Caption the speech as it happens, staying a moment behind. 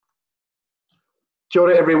Kia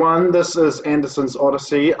ora everyone, this is Anderson's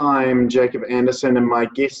Odyssey. I'm Jacob Anderson and my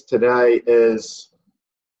guest today is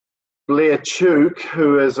Blair Tuke,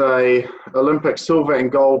 who is a Olympic silver and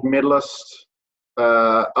gold medalist,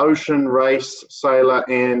 ocean race sailor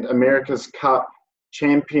and America's Cup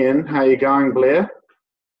champion. How are you going, Blair?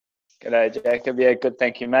 G'day, Jacob. Yeah, good.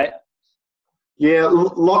 Thank you, mate. Yeah,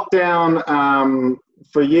 lockdown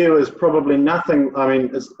for you is probably nothing. I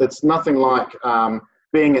mean, it's nothing like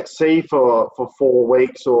being at sea for 4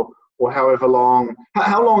 weeks or however long.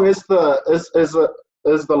 How long is the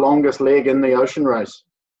longest leg in the ocean race?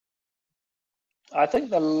 I think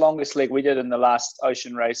the longest leg we did in the last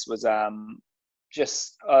ocean race was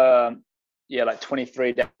just like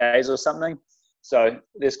 23 days or something. So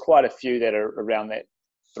there's quite a few that are around that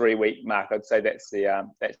 3 week mark. I'd say that's the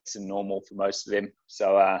normal for most of them.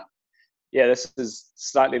 So this is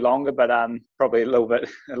slightly longer, but probably a little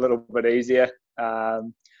bit easier.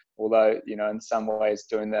 Although, in some ways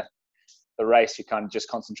doing the race, you're kind of just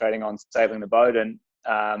concentrating on sailing the boat and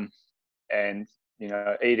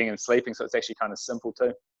eating and sleeping. So it's actually kind of simple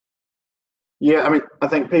too. Yeah, I mean, I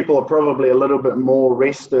think people are probably a little bit more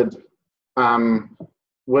rested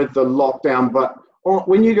with the lockdown. But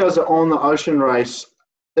when you guys are on the ocean race,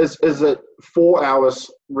 is it 4 hours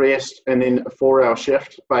rest and then a 4 hour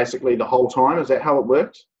shift basically the whole time? Is that how it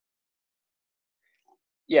works?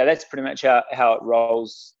 Yeah, that's pretty much how it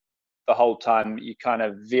rolls the whole time. You kind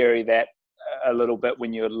of vary that a little bit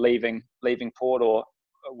when you're leaving port or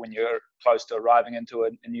when you're close to arriving into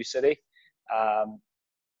a new city. And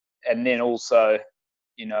then also,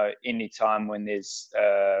 any time when there's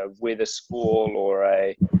a weather squall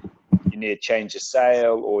or you need to change your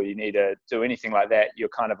sail or you need to do anything like that, you're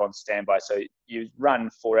kind of on standby. So you run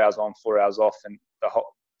 4 hours on, 4 hours off, and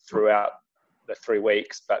throughout the 3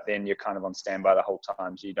 weeks, but then you're kind of on standby the whole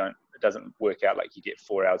time. So it doesn't work out like you get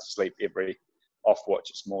 4 hours of sleep every off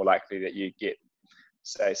watch. It's more likely that you get,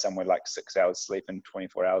 say, somewhere like 6 hours sleep in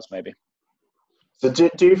 24 hours maybe. So do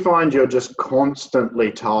you find you're just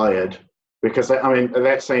constantly tired? Because, I mean,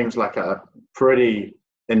 that seems like a pretty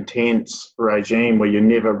intense regime where you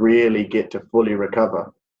never really get to fully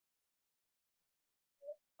recover.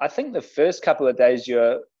 I think the first couple of days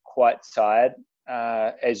you're quite tired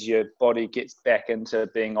as your body gets back into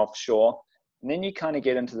being offshore. And then you kind of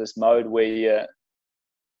get into this mode where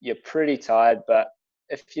you're pretty tired, but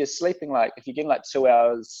if you're getting like 2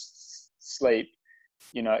 hours sleep,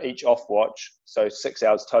 each off watch, so 6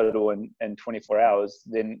 hours total in 24 hours,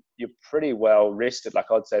 then you're pretty well rested.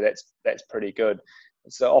 Like I'd say that's pretty good.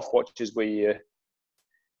 It's the off watches where you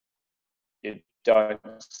don't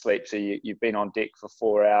sleep. So you've been on deck for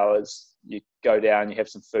 4 hours, you go down, you have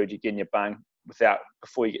some food, you get in your bunk.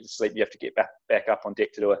 Before you get to sleep, you have to get back up on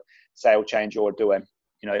deck to do a sail change or do a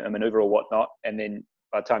maneuver or whatnot. And then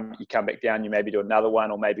by the time you come back down, you maybe do another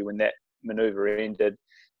one, or maybe when that maneuver ended,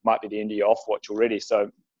 might be the end of your off watch already.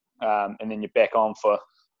 So, and then you're back on for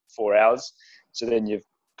 4 hours. So then you've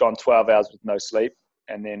gone 12 hours with no sleep.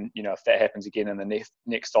 And then, if that happens again in the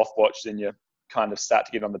next off watch, then you kind of start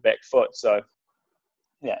to get on the back foot. So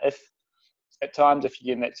yeah, if at times, if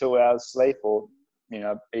you're getting that 2 hours sleep or,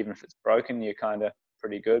 even if it's broken, you're kind of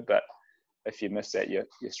pretty good. But if you miss that, you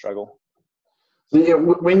struggle. So yeah,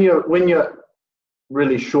 when you're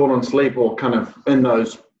really short on sleep or kind of in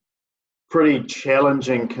those pretty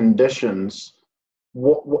challenging conditions,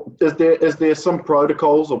 what is there some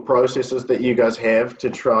protocols or processes that you guys have to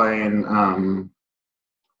try and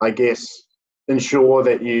I guess ensure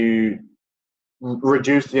that you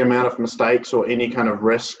reduce the amount of mistakes or any kind of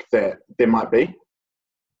risk that there might be?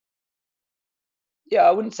 Yeah,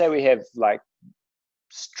 I wouldn't say we have like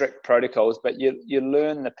strict protocols, but you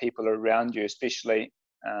learn the people around you, especially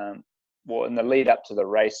in the lead up to the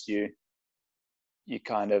race, you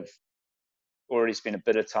kind of already spend a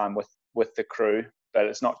bit of time with the crew, but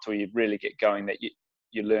it's not till you really get going that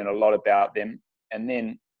you learn a lot about them. And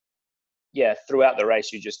then throughout the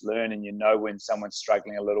race you just learn, and when someone's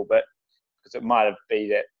struggling a little bit, because it might be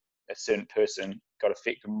that a certain person got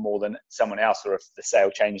affected more than someone else, or if the sail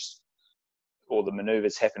changed or the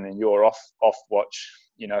maneuvers happen and you're off watch,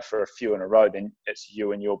 for a few in a row, then it's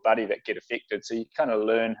you and your buddy that get affected. So you kind of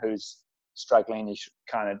learn who's struggling. You should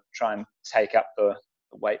kind of try and take up the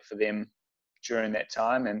weight for them during that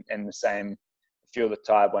time, and the same, if you're the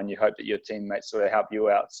tired one, you hope that your teammates sort of help you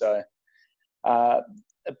out. So a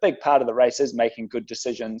big part of the race is making good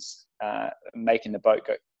decisions, making the boat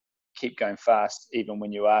keep going fast even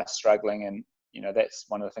when you are struggling. And that's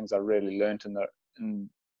one of the things I really learned in the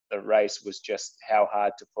race, was just how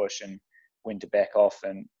hard to push and when to back off,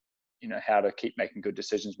 and how to keep making good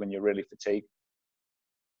decisions when you're really fatigued.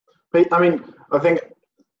 I mean, I think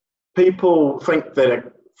people think that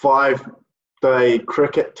a 5-day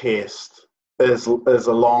cricket test is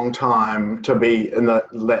a long time to be in the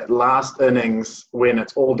last innings when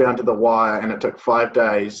it's all down to the wire and it took 5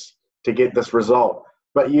 days to get this result.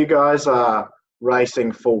 But you guys are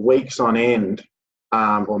racing for weeks on end,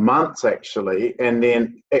 or months actually, and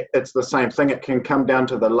then it's the same thing. It can come down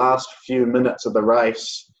to the last few minutes of the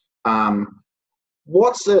race.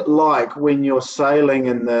 What's it like when you're sailing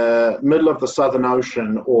in the middle of the Southern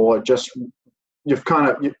Ocean, or just you're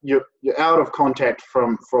out of contact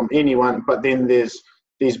from anyone, but then there's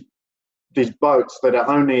these boats that are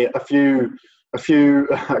only a few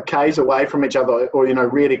k's away from each other, or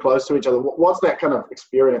really close to each other? What's that kind of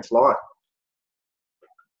experience like?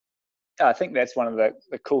 I think that's one of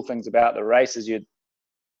the cool things about the race is you're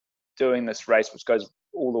doing this race which goes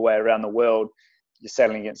all the way around the world. You're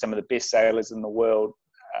sailing against some of the best sailors in the world,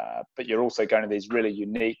 but you're also going to these really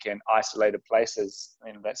unique and isolated places.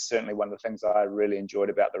 And that's certainly one of the things I really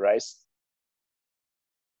enjoyed about the race.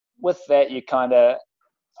 With that, you kind of,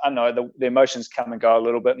 I don't know, the emotions come and go a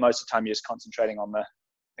little bit. Most of the time you're just concentrating on the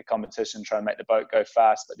competition, trying to make the boat go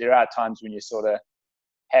fast. But there are times when you sort of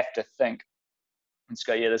have to think and just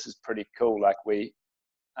go, yeah, this is pretty cool. Like we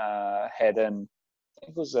had in, I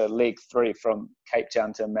think it was leg 3 from Cape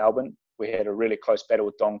Town to Melbourne. We had a really close battle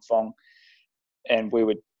with Dongfeng, and we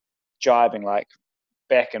were jibing like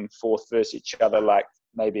back and forth versus each other, like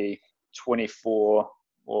maybe 24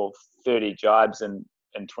 or 30 jibes in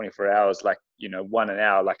 24 hours, like, one an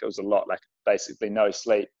hour. Like it was a lot, like basically no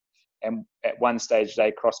sleep. And at one stage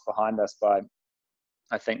they crossed behind us by,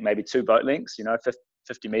 I think maybe 2 boat lengths,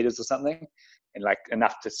 50 meters or something, and like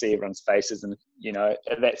enough to see everyone's faces. And,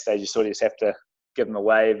 at that stage you sort of just have to give them a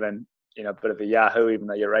wave and, a bit of a yahoo, even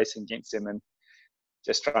though you're racing against them, and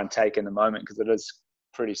just try and take in the moment, because it is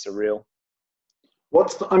pretty surreal.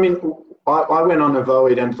 I went on a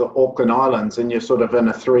voyage into the Auckland Islands, and you're sort of in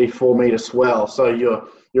a 3-4 meter swell. So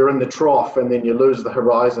you're in the trough, and then you lose the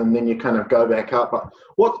horizon, and then you kind of go back up.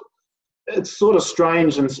 But it's sort of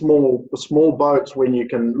strange in small boats when you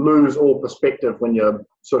can lose all perspective when you're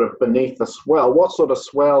sort of beneath the swell. What sort of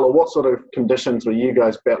swell, or what sort of conditions were you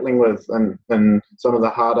guys battling with in some of the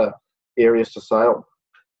harder areas to sail?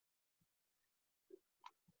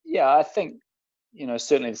 Yeah, I think,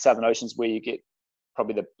 certainly the Southern Ocean's where you get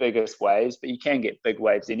probably the biggest waves, but you can get big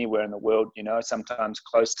waves anywhere in the world. Sometimes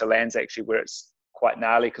close to land's actually where it's quite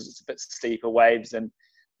gnarly because it's a bit steeper waves, and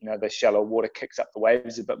the shallow water kicks up the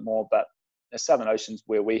waves a bit more. But the Southern Ocean's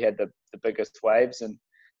where we had the biggest waves, and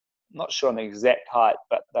I'm not sure on the exact height,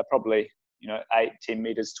 but they're probably 8-10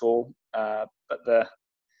 meters tall. But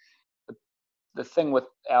the thing with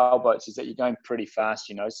our boats is that you're going pretty fast,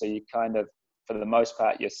 so you kind of, for the most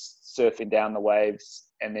part, you're surfing down the waves,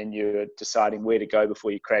 and then you're deciding where to go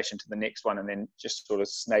before you crash into the next one, and then just sort of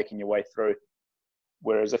snaking your way through.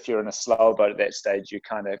 Whereas if you're in a slower boat at that stage, you're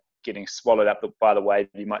kind of getting swallowed up by the wave.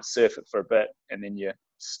 You might surf it for a bit, and then you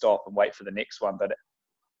stop and wait for the next one. But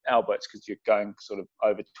our boats, because you're going sort of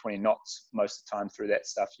over 20 knots most of the time through that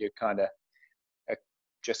stuff, you're kind of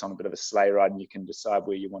just on a bit of a sleigh ride, and you can decide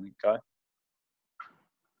where you want to go.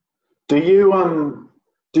 Do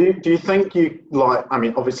you think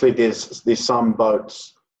obviously there's some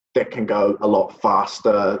boats that can go a lot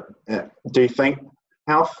faster. Do you think,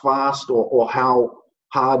 how fast or how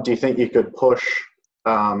hard do you think you could push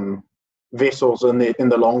vessels in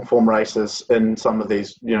the long form races in some of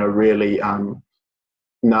these really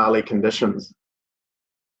gnarly conditions?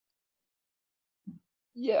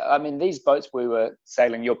 Yeah, I mean, these boats we were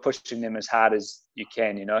sailing, you're pushing them as hard as you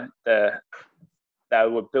can. They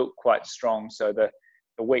were built quite strong, so the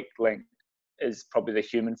weak link is probably the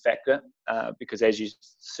human factor, because as you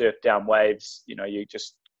surf down waves, you're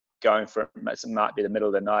just going for it. It might be the middle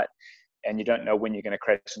of the night, and you don't know when you're going to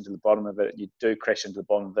crash into the bottom of it. You do crash into the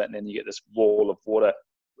bottom of it, and then you get this wall of water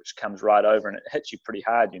which comes right over, and it hits you pretty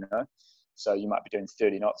hard. So you might be doing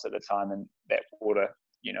 30 knots at the time, and that water,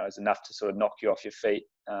 is enough to sort of knock you off your feet.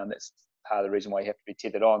 That's part of the reason why you have to be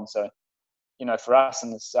tethered on. So, for us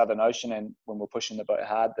in the Southern Ocean, and when we're pushing the boat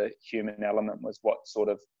hard, the human element was what sort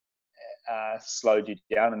of slowed you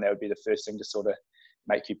down, and that would be the first thing to sort of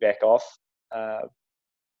make you back off.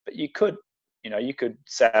 But you could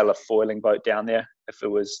sail a foiling boat down there if it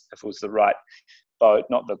was the right boat,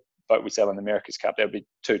 not the boat we sail in the America's Cup. That would be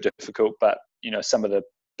too difficult. But some of the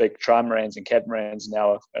big trimarans and catamarans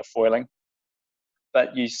now are foiling.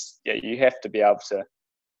 But you have to be able to.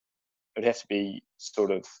 It would have to be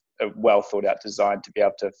sort of a well thought out design to be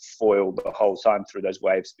able to foil the whole time through those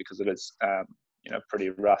waves, because it is pretty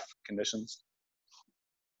rough conditions.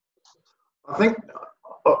 I think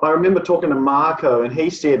I remember talking to Marco, and he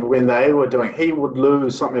said when they were doing, he would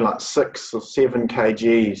lose something like 6 or 7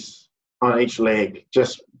 kgs on each leg,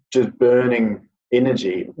 just burning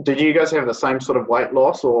energy. Did you guys have the same sort of weight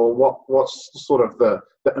loss, or what's sort of the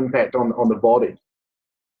impact on the body?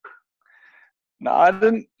 No, I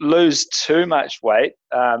didn't lose too much weight.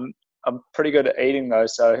 I'm pretty good at eating though,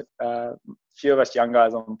 so a few of us young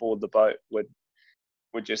guys on board the boat would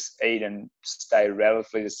just eat and stay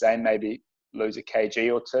relatively the same, maybe lose a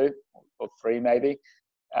kg or 2 or 3 maybe.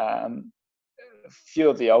 A few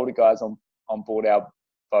of the older guys on board our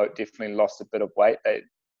boat definitely lost a bit of weight. They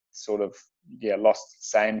sort of lost the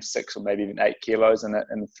same 6 or maybe even 8 kilos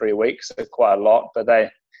in 3 weeks, so quite a lot. But they,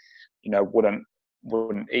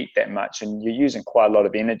 wouldn't eat that much, and you're using quite a lot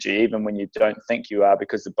of energy even when you don't think you are,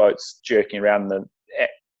 because the boat's jerking around,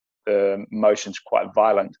 the motion's quite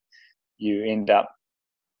violent. You end up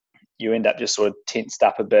just sort of tensed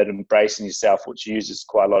up a bit and bracing yourself, which uses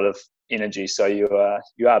quite a lot of energy. So you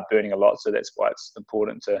are burning a lot. So that's why it's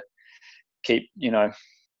important to keep more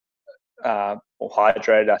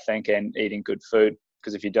hydrated, I think, and eating good food.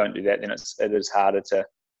 Because if you don't do that, then it is harder to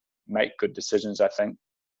make good decisions, I think.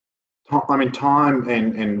 I mean, time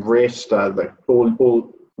and rest are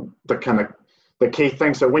all the kind of the key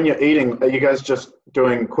things. So when you're eating, are you guys just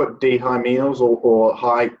doing quick dehy meals or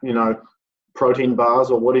high, protein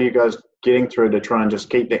bars, or what are you guys getting through to try and just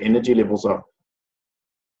keep the energy levels up?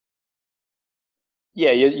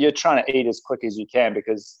 Yeah, you're trying to eat as quick as you can,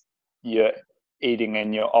 because you're eating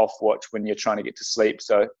and you're off watch when you're trying to get to sleep.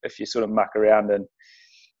 So if you sort of muck around and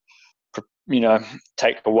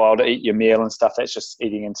take a while to eat your meal and stuff, that's just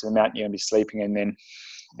eating into the amount you're going to be sleeping. And then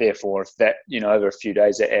therefore, if that, over a few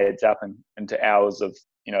days, it adds up into hours of,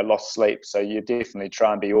 lost sleep. So you definitely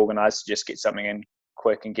try and be organized to just get something in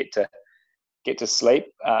quick and get to sleep.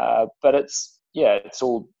 But it's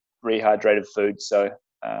all rehydrated food. So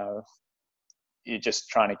you're just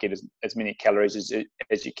trying to get as many calories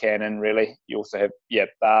as you can. And really, you also have,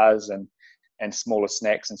 bars and smaller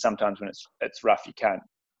snacks. And sometimes when it's rough, you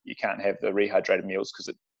can't have the rehydrated meals because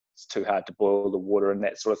it's too hard to boil the water and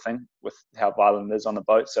that sort of thing with how violent it is on the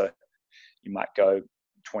boat. So you might go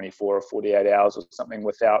 24 or 48 hours or something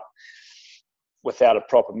without a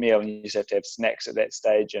proper meal, and you just have to have snacks at that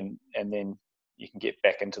stage, and then you can get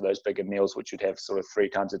back into those bigger meals, which you'd have sort of 3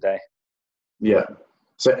 times a day. Yeah.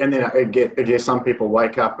 So, and then I guess some people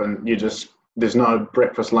wake up and there's no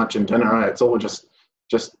breakfast, lunch, and dinner. Right? It's all just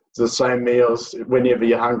the same meals. Whenever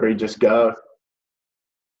you're hungry, just go.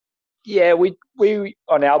 Yeah, we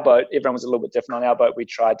on our boat, everyone was a little bit different. On our boat, we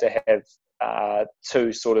tried to have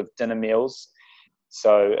 2 sort of dinner meals.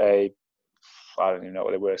 So I don't even know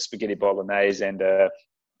what they were, spaghetti bolognese and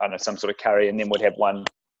some sort of curry, and then we'd have one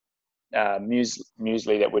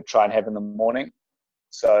muesli that we'd try and have in the morning.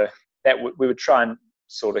 So that we would try and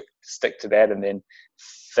sort of stick to that, and then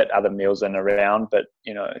fit other meals in around. But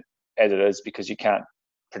as it is, because you can't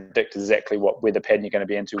predict exactly what weather pattern you're going to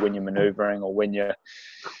be into when you're manoeuvring or when you're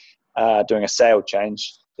doing a sail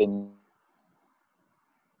change, then.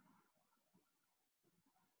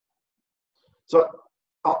 So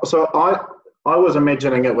I was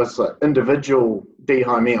imagining it was individual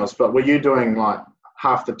dehy meals, but were you doing like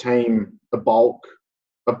half the team a bulk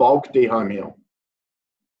dehy meal?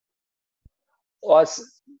 Well,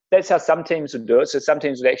 that's how some teams would do it. So some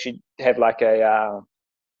teams would actually have like a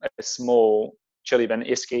small chili bin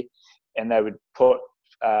esky, and they would put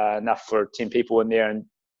enough for 10 people in there. And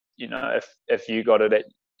if you got it at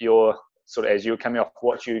your sort of, as you were coming off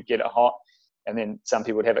watch, you would get it hot, and then some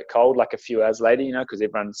people would have it cold like a few hours later. Because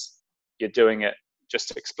you're doing it just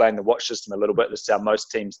to explain the watch system a little bit. This is how most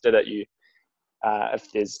teams did it.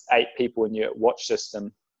 If there's 8 people in your watch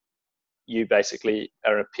system, you basically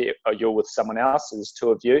you're with someone else. So there's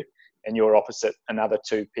 2 of you, and you're opposite another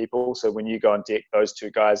 2 people. So when you go on deck, those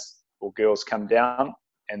 2 guys or girls come down,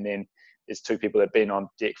 and then there's 2 people that have been on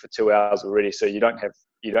deck for 2 hours already. So you don't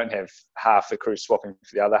have half the crew swapping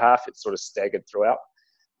for the other half. It's sort of staggered throughout.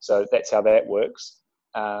 So that's how that works.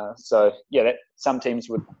 Some teams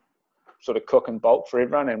would sort of cook in bulk for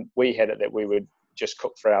everyone, and we had it that we would just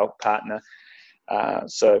cook for our partner.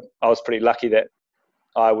 So I was pretty lucky that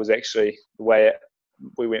I was actually,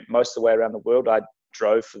 we went most of the way around the world. I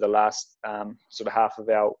drove for the last sort of half of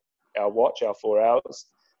our watch, our 4 hours.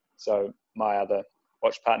 So my other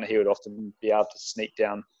watch partner, he would often be able to sneak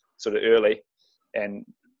down sort of early, and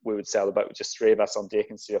we would sail the boat with just 3 of us on deck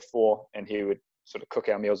instead of 4, and he would sort of cook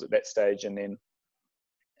our meals at that stage, and then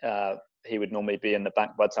he would normally be in the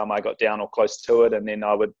bunk by the time I got down or close to it, and then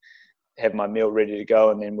I would have my meal ready to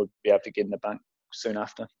go, and then would be able to get in the bunk soon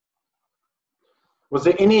after. Was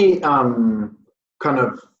there any kind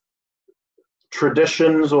of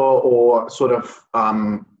traditions or sort of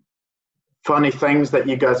funny things that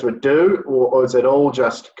you guys would do, or is it all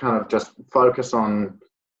just kind of just focus on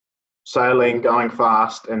sailing, going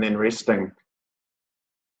fast, and then resting?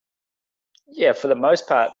 Yeah, for the most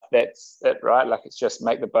part, that's it, right? Like, it's just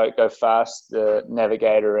make the boat go fast. The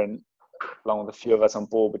navigator and along with a few of us on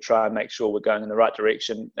board, we try and make sure we're going in the right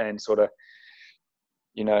direction and sort of,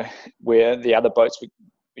 where the other boats,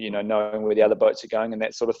 knowing where the other boats are going and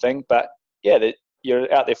that sort of thing. But yeah,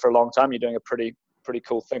 you're out there for a long time. You're doing a pretty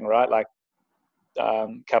cool thing, right? Like,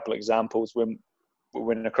 couple of examples, when we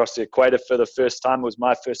went across the equator for the first time, it was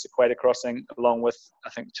my first equator crossing, along with I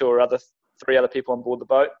think three other people on board the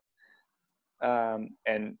boat.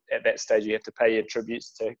 And at that stage, you have to pay your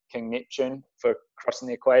tributes to King Neptune for crossing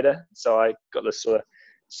the equator. So I got this sort of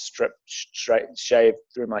strip straight shaved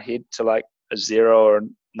through my head to like a 0 or a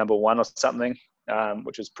number 1 or something,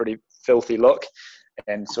 which was pretty filthy look.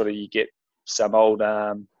 And sort of you get some old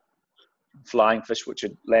flying fish which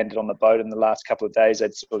had landed on the boat in the last couple of days.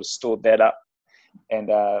 They'd sort of stored that up and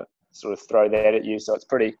sort of throw that at you. So it's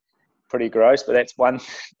pretty gross. But that's one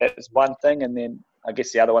thing. And then I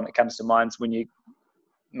guess the other one that comes to mind is when you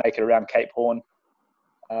make it around Cape Horn,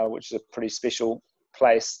 which is a pretty special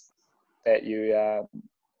place that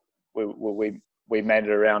we made it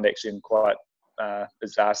around actually in quite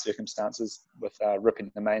bizarre circumstances with ripping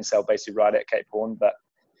the mainsail basically right at Cape Horn. But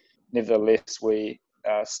nevertheless, we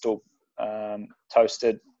still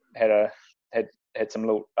toasted, had some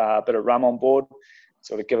little bit of rum on board,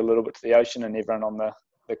 sort of give a little bit to the ocean, and everyone on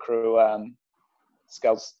the crew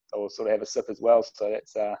sculls or sort of have a sip as well. So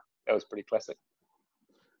that was pretty classic.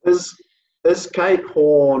 Is Cape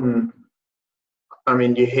Horn, I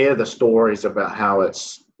mean, you hear the stories about how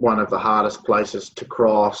it's one of the hardest places to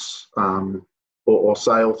cross or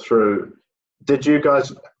sail through. Did you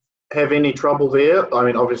guys have any trouble there? I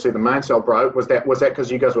mean, obviously the mainsail broke. Was that because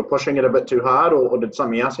you guys were pushing it a bit too hard, or did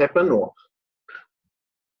something else happen? Or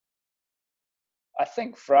I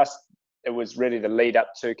think for us, it was really the lead up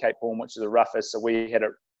to Cape Horn, which is the roughest. So we had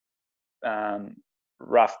it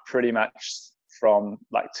rough pretty much from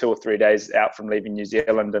like 2 or 3 days out from leaving New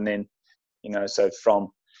Zealand. And then, so from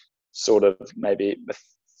sort of maybe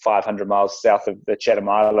 500 miles south of the Chatham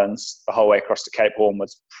Islands, the whole way across to Cape Horn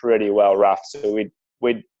was pretty well rough. So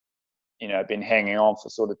we'd been hanging on for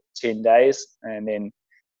sort of 10 days. And then,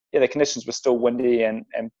 the conditions were still windy and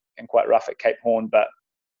quite rough at Cape Horn, but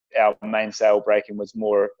our mainsail breaking was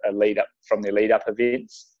more a lead up from the lead up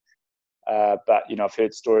events. But I've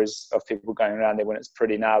heard stories of people going around there when it's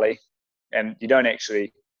pretty gnarly, and you don't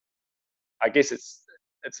actually. I guess it's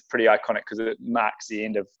pretty iconic because it marks the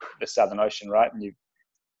end of the Southern Ocean, right? And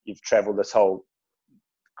you've travelled this whole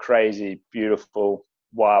crazy, beautiful,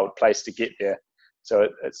 wild place to get there. So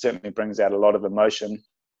it certainly brings out a lot of emotion.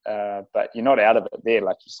 But you're not out of it there.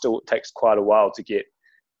 Like, it takes quite a while to get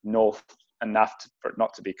north enough for it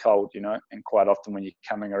not to be cold, and quite often when you're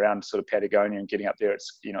coming around sort of Patagonia and getting up there,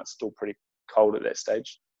 it's it's still pretty cold at that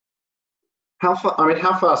stage. how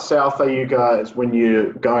far south are you guys when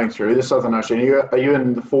you're going through the Southern Ocean? Are you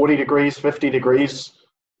in the 40 degrees, 50 degrees,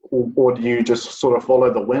 or do you just sort of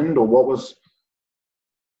follow the wind, or what was?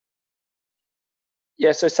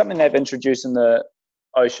 Yeah, so something they've introduced in the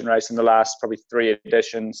ocean race in the last probably 3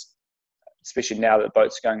 editions, especially now that the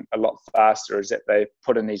boats are going a lot faster, is that they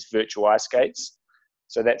put in these virtual ice skates.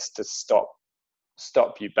 So that's to stop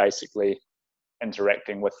you basically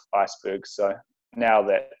interacting with icebergs. So now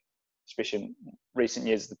that, especially in recent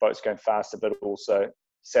years, the boat's going faster, but also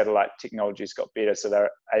satellite technology's got better, so they're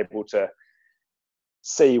able to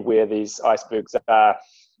see where these icebergs are,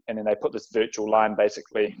 and then they put this virtual line,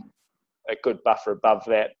 basically a good buffer above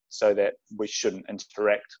that, so that we shouldn't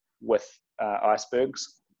interact with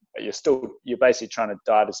icebergs. But you're basically trying to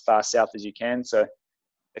dive as far south as you can. So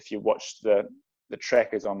if you watch the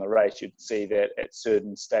trackers on the race, you'd see that at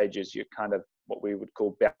certain stages you're kind of what we would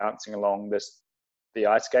call bouncing along the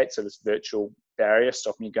ice skate, so this virtual barrier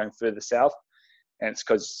stopping you going further south. And it's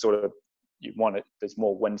because sort of you want it, there's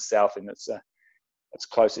more wind south, and it's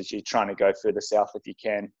close as you're trying to go further south if you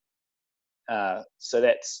can. So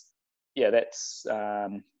that's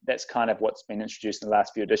kind of what's been introduced in the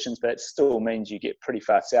last few editions, but it still means you get pretty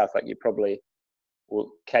far south. Like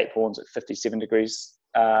Cape Horn's at 57 degrees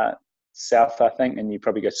south, I think, and you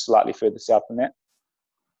probably go slightly further south than that.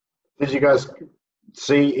 Did you guys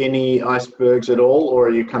see any icebergs at all, or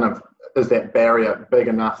is that barrier big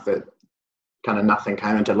enough that kind of nothing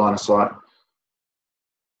came into line of sight?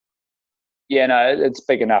 Yeah, no, it's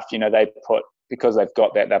big enough. Because they've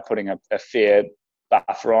got that, they're putting a fair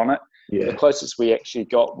buffer on it. Yeah. The closest we actually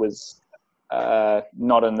got was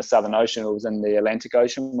not in the Southern Ocean, it was in the Atlantic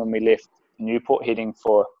Ocean when we left Newport heading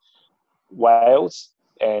for Wales,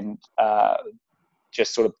 and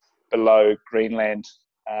just sort of below Greenland,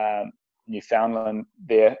 Newfoundland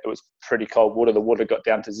there, it was pretty cold water. The water got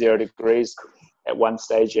down to 0 degrees at one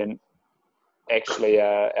stage, and actually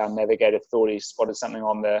our navigator thought he spotted something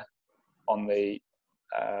on the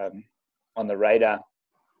radar,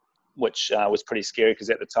 which was pretty scary, because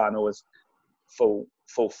at the time it was full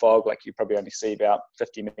fog, like you probably only see about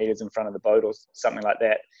 50 meters in front of the boat or something like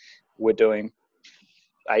that. We're doing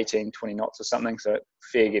 18, 20 knots or something, so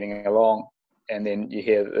fair getting along. And then you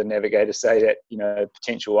hear the navigator say that, you know,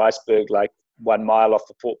 potential iceberg like 1 mile off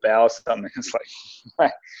the port bow or something. It's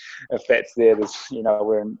like, if that's there, there's, you know,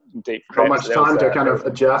 we're in deep crap. Not much time to kind of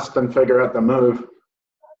adjust and figure out the move.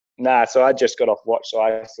 Nah, so I just got off watch, so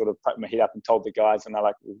I sort of put my head up and told the guys, and they're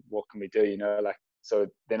like, well, what can we do, you know, like, so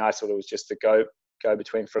then I sort of was just to go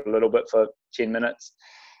between for a little bit for 10 minutes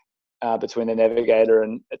between the navigator,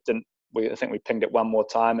 and it didn't, I think we pinged it one more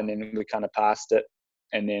time, and then we kind of passed it,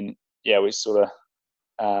 and then we sort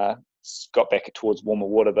of got back towards warmer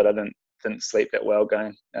water, but I didn't sleep that well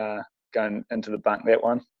going into the bunk that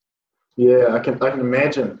one. Yeah, I can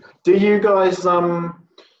imagine. Do you guys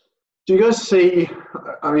see?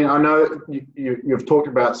 I mean, I know you've talked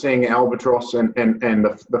about seeing albatross and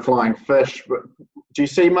the flying fish, but do you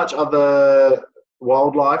see much other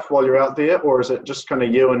wildlife while you're out there, or is it just kind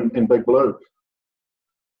of you and Big Blue?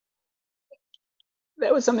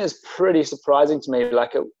 That was something that's pretty surprising to me.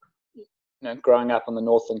 Like, growing up on the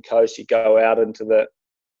northern coast, you go out into the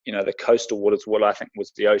coastal waters. What I think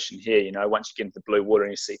was the ocean here. You know, once you get into the blue water,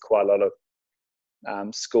 and you see quite a lot of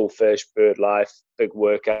school fish, bird life, big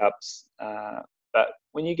workups. But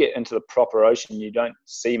when you get into the proper ocean, you don't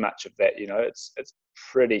see much of that. You know, it's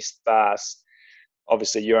pretty sparse.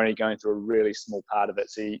 Obviously, you're only going through a really small part of it,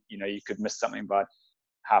 so you could miss something by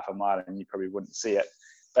half a mile and you probably wouldn't see it.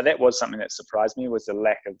 But that was something that surprised me, was the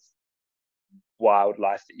lack of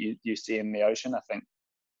wildlife that you see in the ocean. I think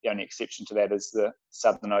the only exception to that is the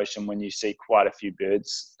Southern Ocean, when you see quite a few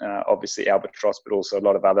birds, obviously albatross, but also a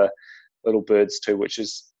lot of other little birds too, which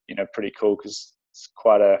is, pretty cool, because it's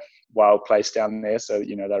quite a wild place down there. So,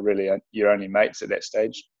 they're really your only mates at that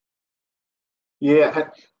stage. Yeah.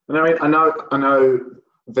 And I know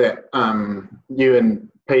that you and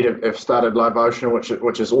Pete have started Live Ocean,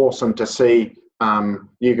 which is awesome to see.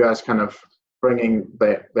 You guys kind of bringing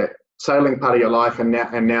that sailing part of your life, and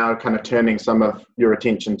now kind of turning some of your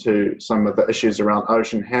attention to some of the issues around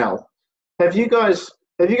ocean health. Have you guys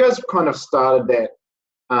kind of started that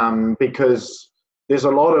because there's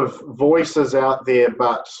a lot of voices out there,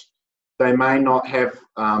 but they may not have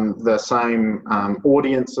the same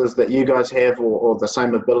audiences that you guys have, or the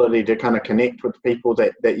same ability to kind of connect with people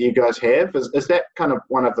that you guys have? Is that kind of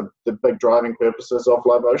one of the big driving purposes of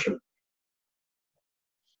Live Ocean?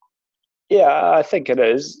 Yeah, I think it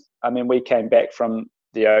is. I mean, we came back from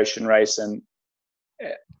the ocean race and,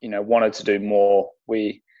 wanted to do more.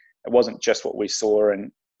 It wasn't just what we saw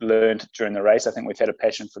and learned during the race. I think we've had a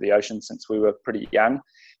passion for the ocean since we were pretty young.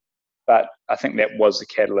 But I think that was the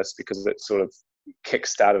catalyst, because it sort of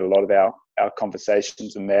kick-started a lot of our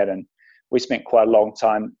conversations and that. And we spent quite a long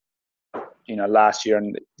time, last year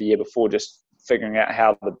and the year before, just figuring out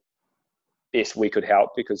how the best we could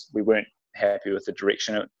help, because we weren't happy with the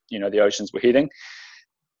direction the oceans were heading.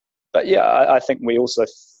 But yeah, I think we also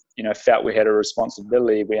felt we had a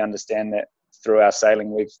responsibility. We understand that through our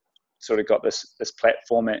sailing we've sort of got this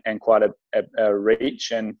platform and quite a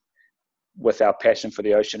reach, and with our passion for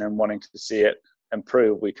the ocean and wanting to see it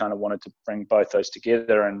improve, we kind of wanted to bring both those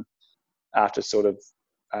together. And after sort of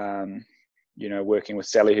working with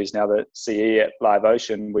Sally, who's now the CE at Live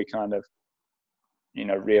Ocean, we kind of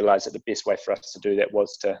realized that the best way for us to do that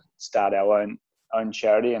was to start our own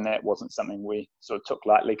charity, and that wasn't something we sort of took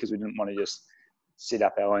lightly, because we didn't want to just set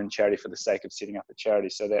up our own charity for the sake of setting up a charity.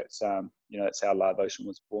 So that's that's how Live Ocean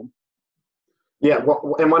was born. Yeah,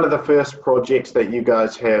 and one of the first projects that you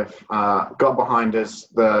guys have got behind is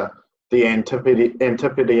the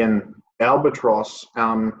Antipodean albatross.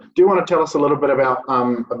 Do you want to tell us a little bit about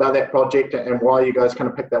that project and why you guys kind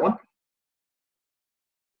of picked that one?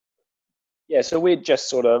 Yeah, so we just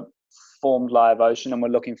sort of formed Live Ocean, and we're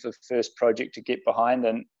looking for the first project to get behind,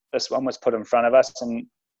 and this one was put in front of us. And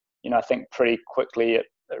I think pretty quickly it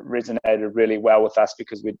resonated really well with us,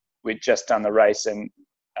 because we'd just done the race, and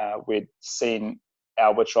we'd seen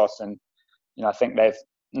albatross, and I think they've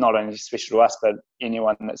not only special to us, but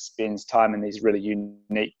anyone that spends time in these really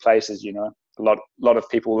unique places. A lot of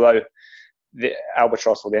people, though the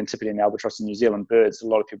albatross, or the Antipodean albatross, in New Zealand birds, a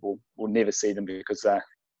lot of people will never see them, because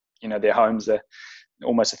their homes are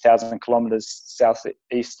almost 1,000 kilometres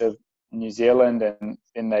southeast of New Zealand, and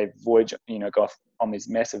then they voyage, go off on these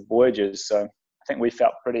massive voyages. So I think we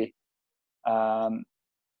felt pretty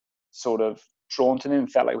sort of drawn to them,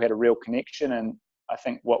 felt like we had a real connection. And I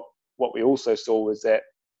think what we also saw was that,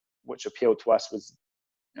 which appealed to us, was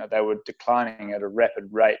they were declining at a rapid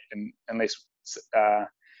rate, and unless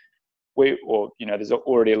there's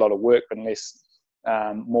already a lot of work, but unless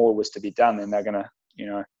more was to be done, then they're going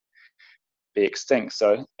to be extinct.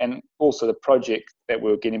 So, and also the project that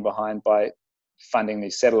we were getting behind by funding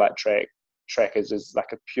these satellite trackers is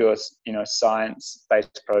like a pure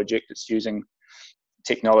science-based project. It's using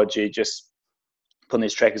technology, just putting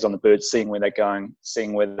these trackers on the birds, seeing where they're going,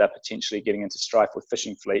 seeing whether they're potentially getting into strife with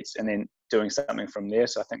fishing fleets, and then doing something from there.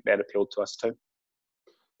 So I think that appealed to us too.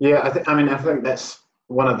 Yeah, I think that's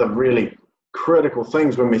one of the really critical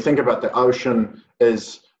things when we think about the ocean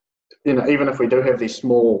is, even if we do have these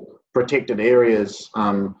small protected areas,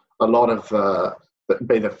 a lot of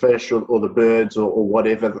be the fish or the birds or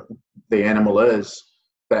whatever the animal is,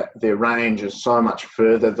 that their range is so much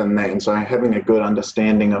further than that. And so having a good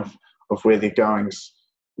understanding of where they're going is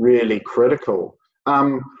really critical.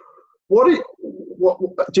 What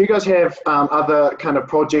do you guys have other kind of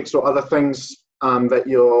projects or other things that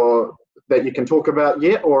you can talk about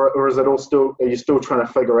yet, or is it all still, are you still trying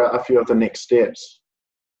to figure out a few of the next steps?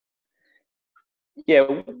 Yeah,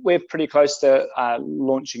 we're pretty close to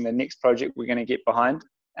launching the next project we're going to get behind.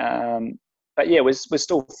 But yeah, we're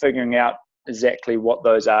still figuring out exactly what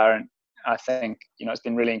those are. And I think, it's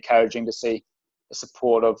been really encouraging to see the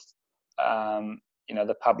support of,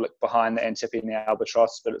 the public behind the Antipi and the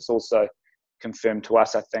Albatross, but it's also confirmed to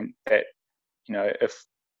us, I think, that, if,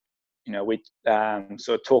 we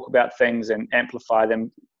sort of talk about things and amplify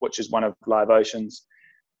them, which is one of Live Ocean's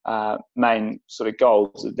main sort of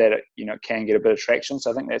goals, that it can get a bit of traction.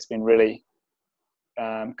 So I think that's been really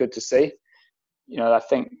good to see. I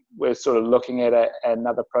think we're sort of looking at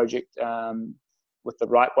another project with the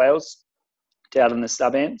right whales down in the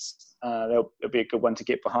stub ants. It'll be a good one to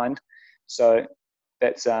get behind. So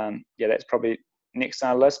that's that's probably next on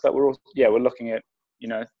our list. But we're looking at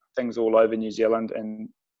things all over New Zealand, and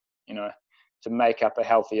to make up a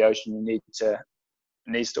healthy ocean, it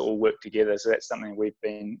needs to all work together. So that's something we've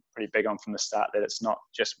been pretty big on from the start, that it's not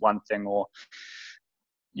just one thing, or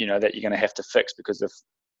that you're going to have to fix, because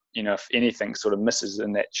if anything sort of misses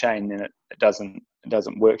in that chain, then it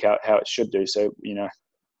doesn't work out how it should do. So the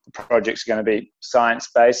project's going to be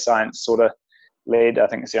science-based, science sort of led. I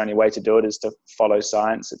think it's the only way to do it is to follow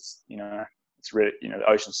science. It's it's really, the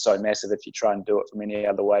ocean's so massive, if you try and do it from any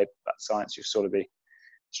other way but science, you'll sort of be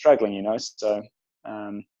struggling, So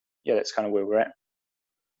that's kind of where we're at.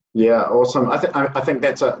 Yeah, awesome. I think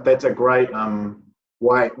that's a great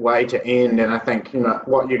way to end, and I think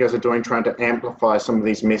what you guys are doing, trying to amplify some of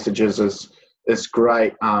these messages, is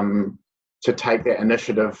great. To take that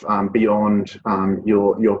initiative beyond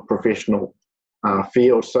your professional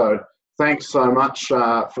field. So thanks so much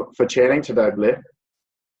for chatting today, Blair.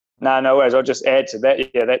 No worries. I'll just add to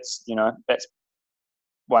that. Yeah, that's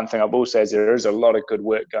one thing I will say, is there is a lot of good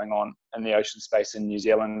work going on in the ocean space in New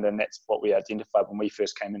Zealand, and that's what we identified when we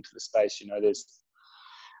first came into the space. There's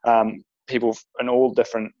people in all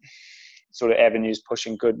different sort of avenues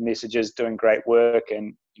pushing good messages, doing great work,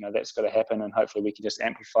 and that's got to happen, and hopefully we can just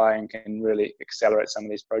amplify and can really accelerate some of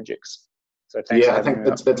these projects. So thanks. Yeah, I think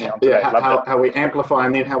that's how we amplify,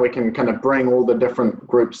 and then how we can kind of bring all the different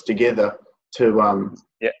groups together to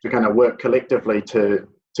kind of work collectively to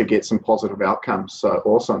get some positive outcomes. So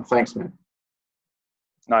awesome. Thanks, man.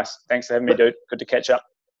 Nice. Thanks for having me, dude. Good to catch up.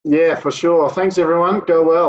 Yeah, for sure. Thanks, everyone. Go well.